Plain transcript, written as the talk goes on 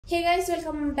Hey guys,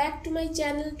 welcome back to my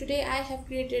channel. Today I have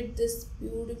created this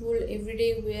beautiful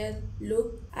everyday wear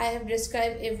look. I have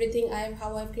described everything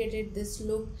how I've created this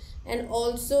look, and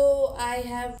also I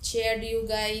have shared you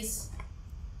guys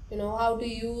how to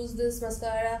use this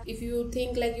mascara. If you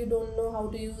think like you don't know how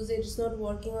to use it, it's not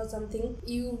working or something,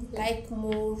 you like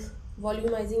more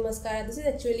volumizing mascara. This is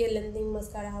actually a lengthening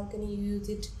mascara. How can you use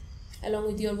it along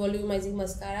with your volumizing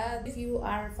mascara? If you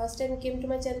are first time came to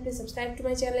my channel, please subscribe to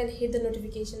my channel and hit the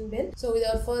notification bell. So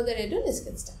without further ado, let's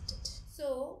get started.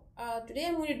 So today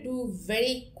I'm going to do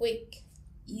very quick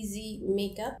easy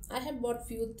makeup. I have bought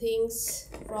few things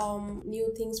from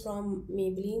new things from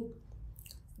Maybelline.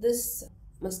 This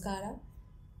mascara,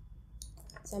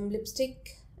 some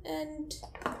lipstick, and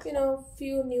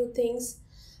few new things.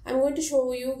 I'm going to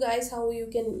show you guys how you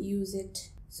can use it.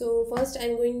 So first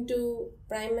I'm going to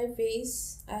prime my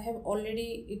face. I have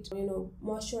already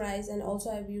moisturized, and also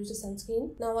I've used a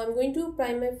sunscreen. Now I'm going to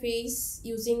prime my face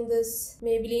using this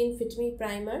Maybelline Fit Me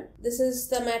primer. This is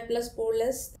the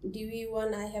Matte+Poreless dewy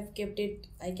one. I have kept it.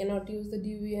 I cannot use the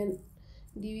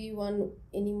dewy one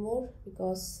anymore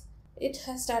because it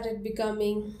has started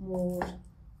becoming more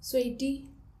sweaty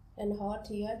and hot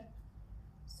here.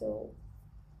 So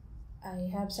I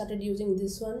have started using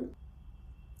this one,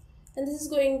 and this is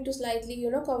going to slightly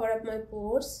cover up my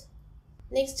pores.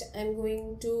 Next I'm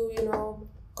going to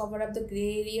cover up the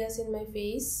gray areas in my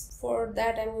face. For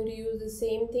that I'm going to use the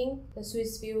same thing, the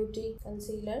Swiss Beauty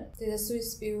concealer. This is a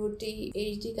Swiss Beauty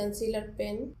HD concealer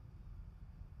pen.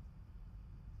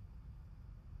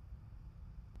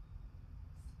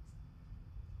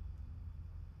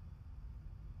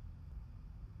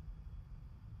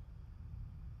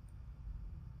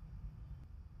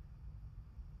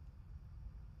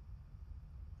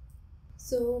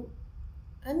 So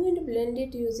I'm going to blend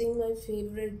it using my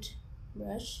favorite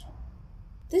brush.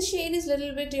 This shade is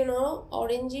little bit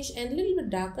orangish and a little bit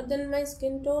darker than my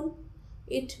skin tone.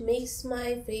 It makes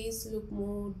my face look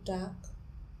more dark.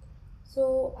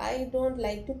 So I don't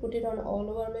like to put it on all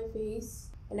over my face,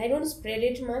 and I don't spread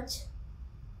it much.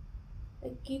 I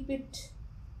keep it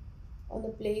on the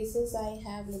places I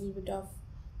have a little bit of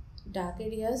dark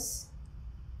areas.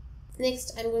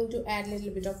 Next I'm going to add a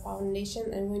little bit of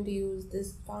foundation. I'm going to use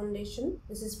this foundation.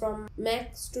 This is from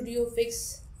M.A.C Studio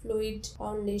Fix Fluid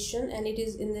Foundation, and it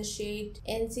is in the shade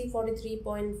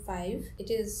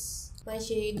NC43.5. my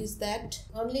shade is that.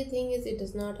 Only thing is it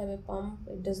does not have a pump.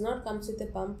 It does not comes with a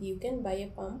pump. You can buy a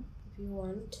pump if you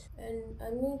want. And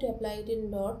I'm going to apply it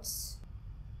in dots.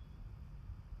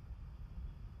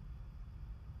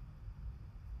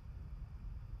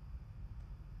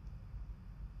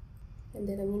 And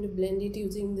then I'm going to blend it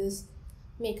using this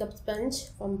makeup sponge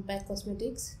from Payel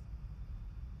Cosmetics.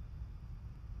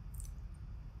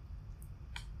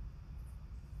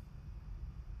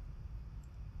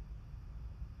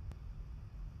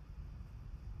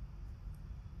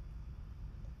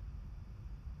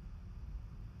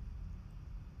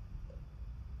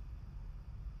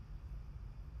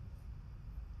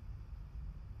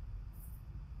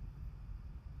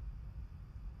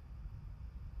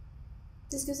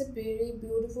 This gives a very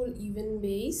beautiful even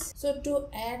base. So to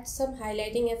add some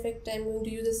highlighting effect, I'm going to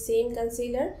use the same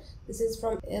concealer. This is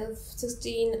from e.l.f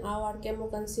 16 Hour Camo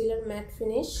Concealer Matte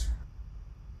Finish.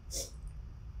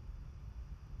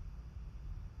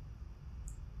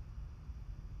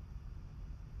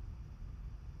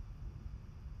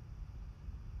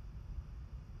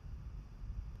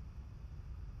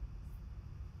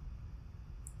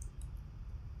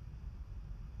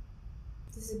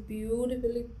 This is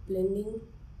beautifully blending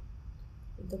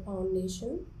with the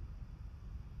foundation.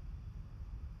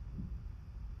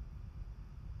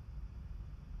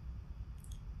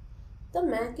 The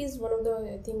M.A.C is one of the,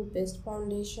 I think, best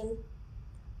foundation.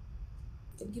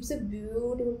 It gives a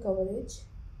beautiful coverage.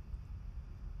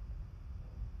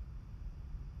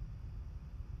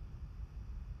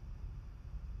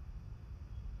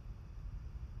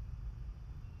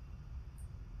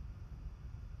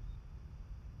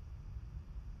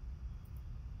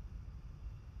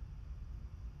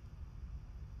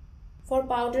 For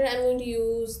powder, I'm going to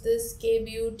use this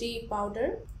K-Beauty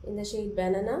powder in the shade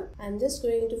Banana. I'm just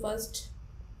going to first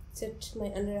set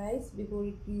my under eyes before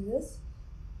it creases.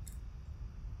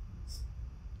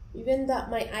 Even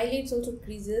my eyelids also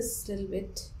creases a little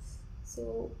bit,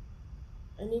 so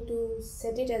I need to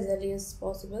set it as early as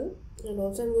possible. And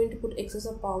also I'm going to put excess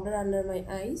of powder under my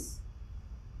eyes.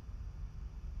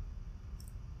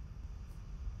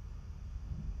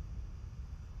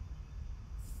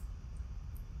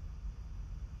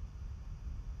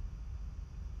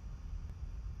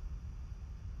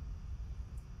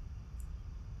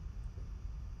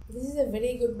 This is a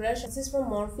very good brush. This is from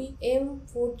Morphe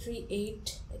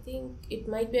M438. I think it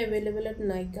might be available at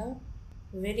Nika.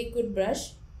 Very good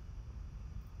brush.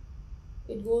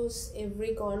 It goes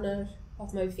every corner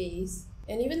of my face.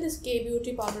 And even this K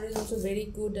Beauty powder is also very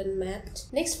good and matte.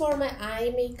 Next, for my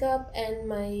eye makeup and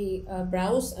my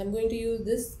brows, I'm going to use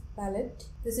this palette.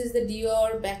 This is the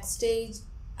Dior Backstage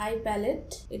eye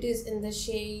palette. It is in the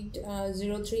shade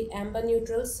 03 Amber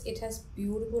Neutrals. It has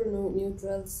beautiful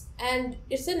neutrals and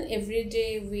it's an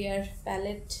everyday wear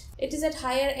palette. It is at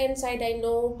higher end side, I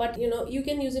know, but you know, you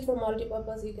can use it for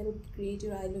multi-purpose. You can create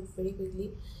your eye look very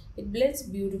quickly. It blends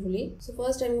beautifully. So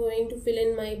first I'm going to fill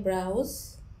in my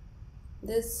brows.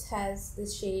 This has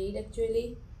this shade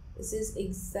actually. This is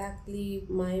exactly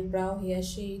my brow hair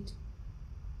shade,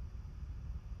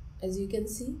 as you can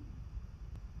see.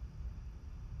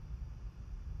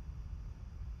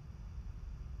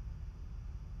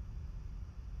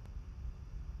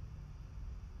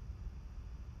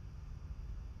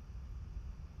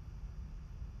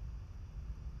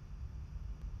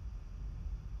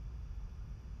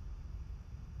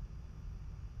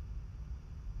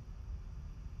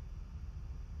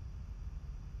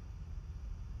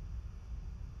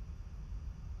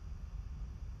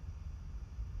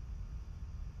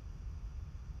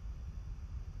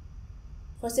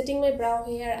 For setting my brow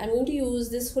hair, I'm going to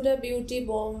use this Huda Beauty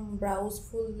Balm Brows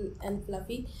Full and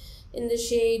Fluffy in the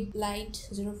shade Light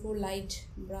 04 Light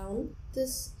Brown.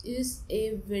 This is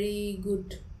a very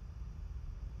good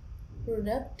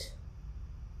product.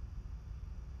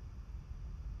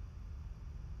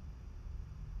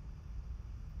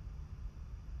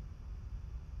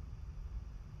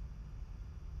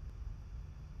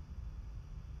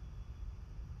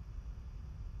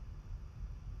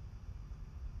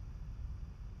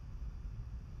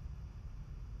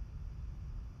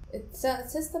 It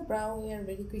sets the brow hair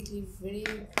very quickly, very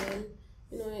well.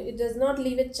 You know, it does not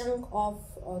leave a chunk of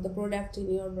the product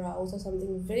in your brows or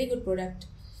something. Very good product.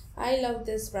 I love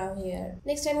this brow hair.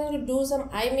 Next, I'm going to do some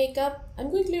eye makeup. I'm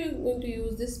quickly going to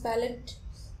use this palette.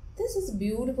 This is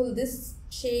beautiful. This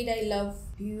shade I love.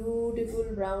 Beautiful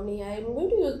brownie. I'm going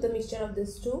to use the mixture of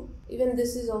this too. Even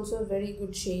this is also a very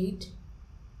good shade.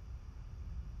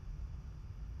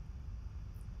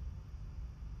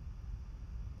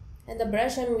 And the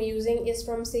brush I'm using is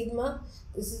from Sigma.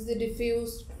 This is the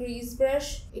diffused crease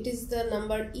brush. It is the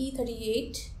number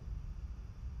E38.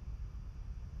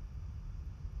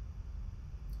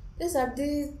 These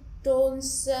earthy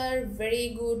tones are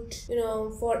very good, you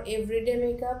know, for everyday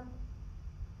makeup.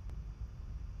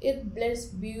 It blends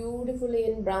beautifully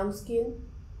in brown skin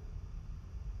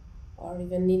or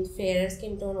even in fairer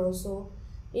skin tone also.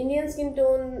 Indian skin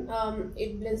tone,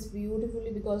 it blends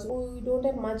beautifully because we don't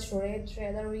have much red,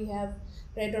 rather we have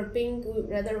red or pink,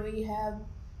 rather we have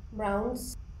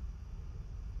browns.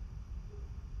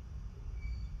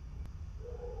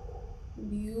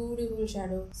 Beautiful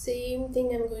shadow. Same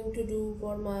thing I'm going to do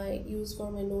for my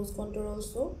nose contour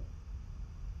also.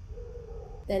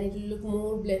 Then it will look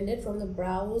more blended from the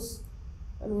brows.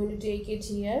 I'm going to take it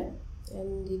here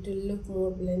and it will look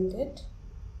more blended.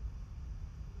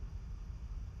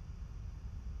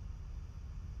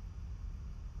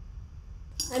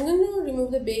 I'm going to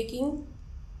remove the baking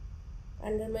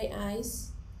under my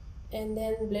eyes and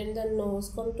then blend the nose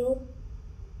contour.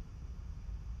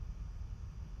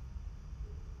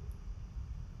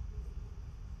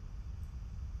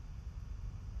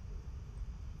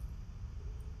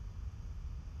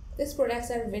 These products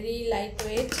are very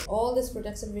lightweight. All these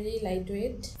products are very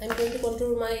lightweight. I'm going to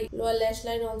contour my lower lash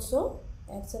line also.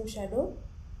 Add some shadow.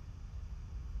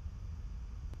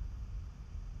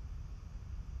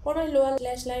 For my lower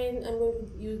lash line, I'm going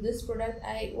to use this product.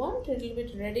 I want a little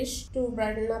bit reddish to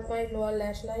brighten up my lower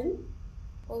lash line.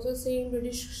 Also same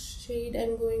reddish shade,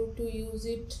 I'm going to use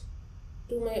it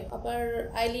to my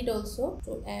upper eyelid also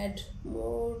to add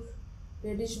more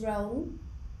reddish brown.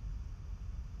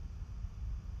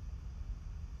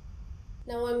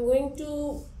 Now I'm going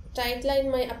to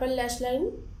tightline my upper lash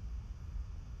line.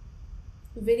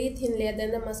 Very thin layer, then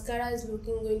the mascara is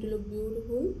going to look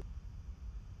beautiful.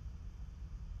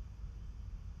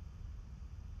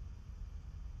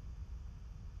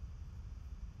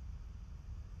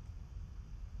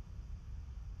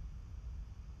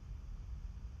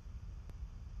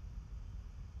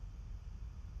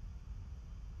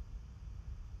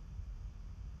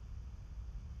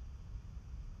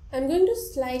 I'm going to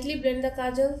slightly blend the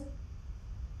kajal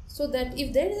so that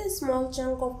if there is a small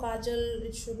chunk of kajal,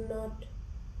 it should not,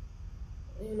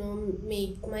 you know,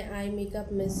 make my eye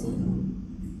makeup messy.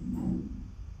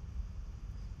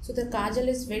 So the kajal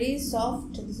is very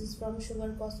soft. This is from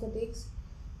Sugar Cosmetics.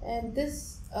 And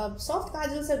this soft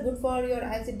kajals are good for your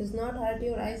eyes. It does not hurt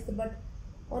your eyes, but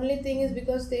only thing is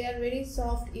because they are very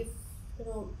soft, if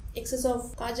excess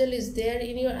of kajal is there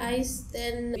in your eyes,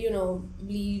 then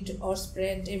bleed or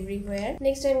spread everywhere.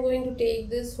 Next I'm going to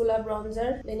take this Hoola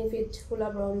bronzer, Benefit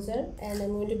Hoola bronzer, and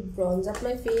I'm going to bronze up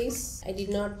my face. I did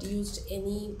not use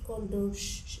any contour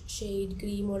shade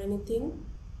cream or anything,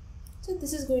 so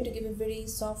this is going to give a very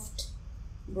soft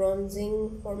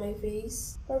bronzing for my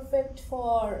face, perfect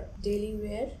for daily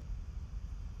wear.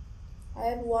 I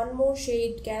have one more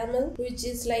shade, Caramel, which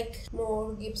is like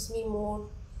gives me more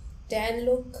tan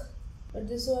look, but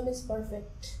this one is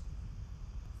perfect.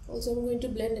 Also I'm going to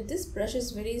blend it. This brush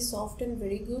is very soft and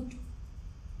very good.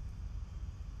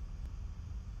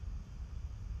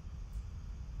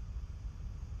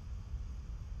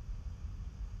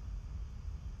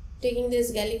 Taking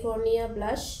this California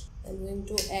blush, I'm going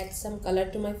to add some color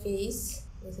to my face.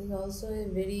 This is also a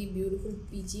very beautiful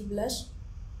peachy blush.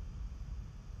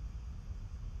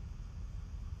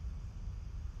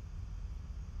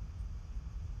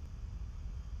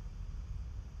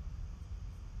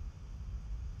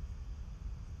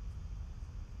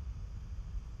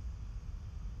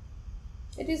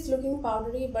 It is looking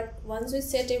powdery, but once we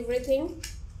set everything,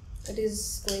 it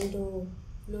is going to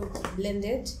look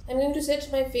blended. I'm going to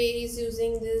set my face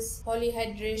using this Holy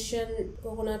Hydration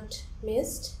Coconut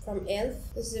Mist from e.l.f.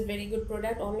 This is a very good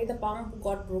product. Only the pump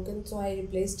got broken, so I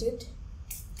replaced it.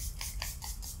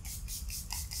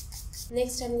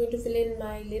 Next, I'm going to fill in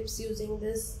my lips using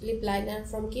this lip liner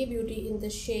from K Beauty in the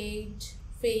shade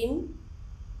Fame.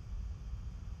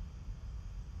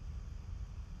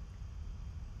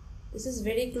 This is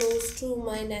very close to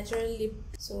my natural lip,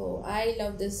 so I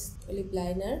love this lip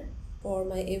liner for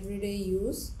my everyday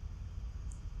use.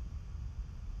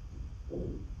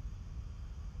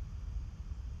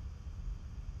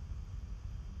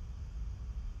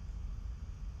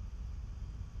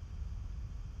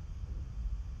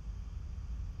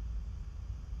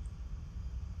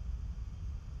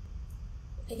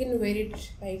 I can wear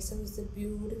it by itself. It's a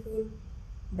beautiful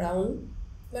brown.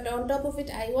 But on top of it,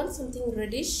 I want something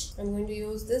reddish. I'm going to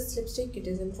use this lipstick. It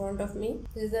is in front of me.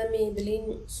 This is the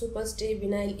Maybelline Superstay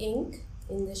Vinyl Ink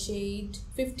in the shade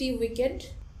 50 Wicked.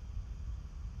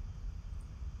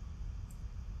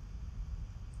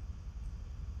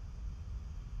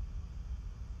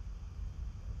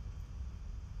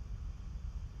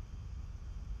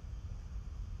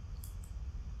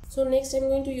 So next I'm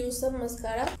going to use some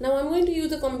mascara. Now I'm going to use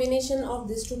the combination of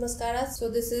these two mascaras. So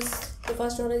this is, the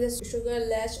first one is the Sugar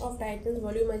Lash of Titan's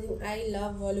Volumizing. I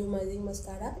love Volumizing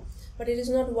mascara, but it is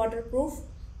not waterproof.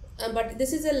 But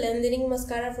this is a lengthening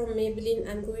mascara from Maybelline.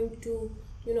 I'm going to,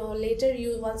 later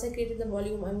use, once I created the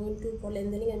volume, I'm going to, for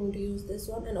lengthening, I'm going to use this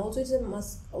one. And also it's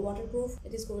a waterproof.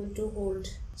 It is going to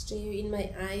stay in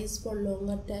my eyes for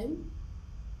longer time.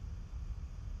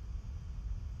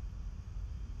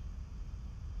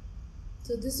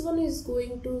 So this one is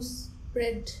going to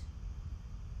spread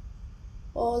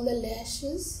all the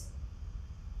lashes.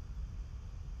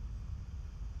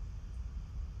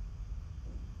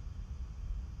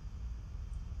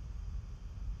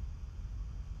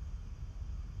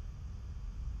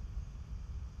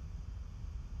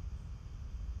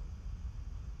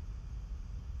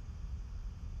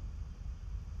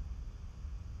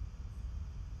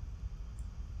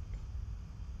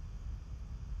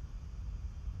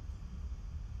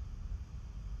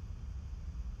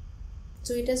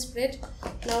 So it has spread.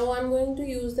 Now I'm going to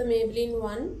use the Maybelline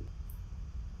one.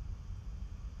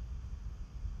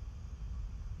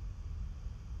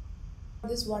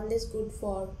 This one is good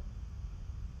for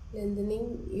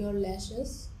lengthening your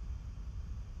lashes.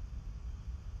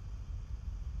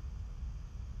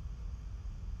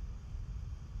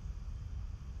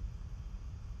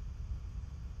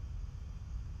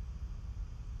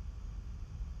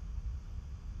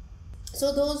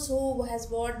 So those who has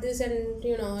bought this and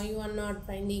you are not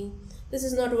finding this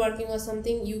is not working or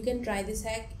something, you can try this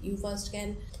hack. You first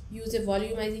can use a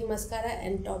volumizing mascara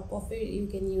and top of it you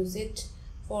can use it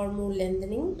for more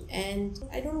lengthening. And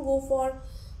I don't go for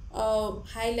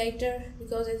highlighter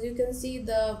because as you can see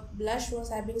the blush was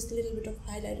having a little bit of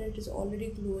highlighter. It is already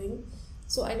glowing,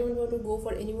 so I don't want to go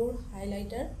for any more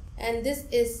highlighter. And this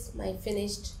is my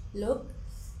finished look.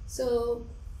 So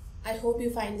I hope you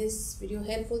find this video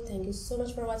helpful. Thank you so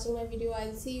much for watching my video.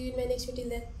 I'll see you in my next video. Till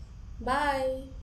then, bye.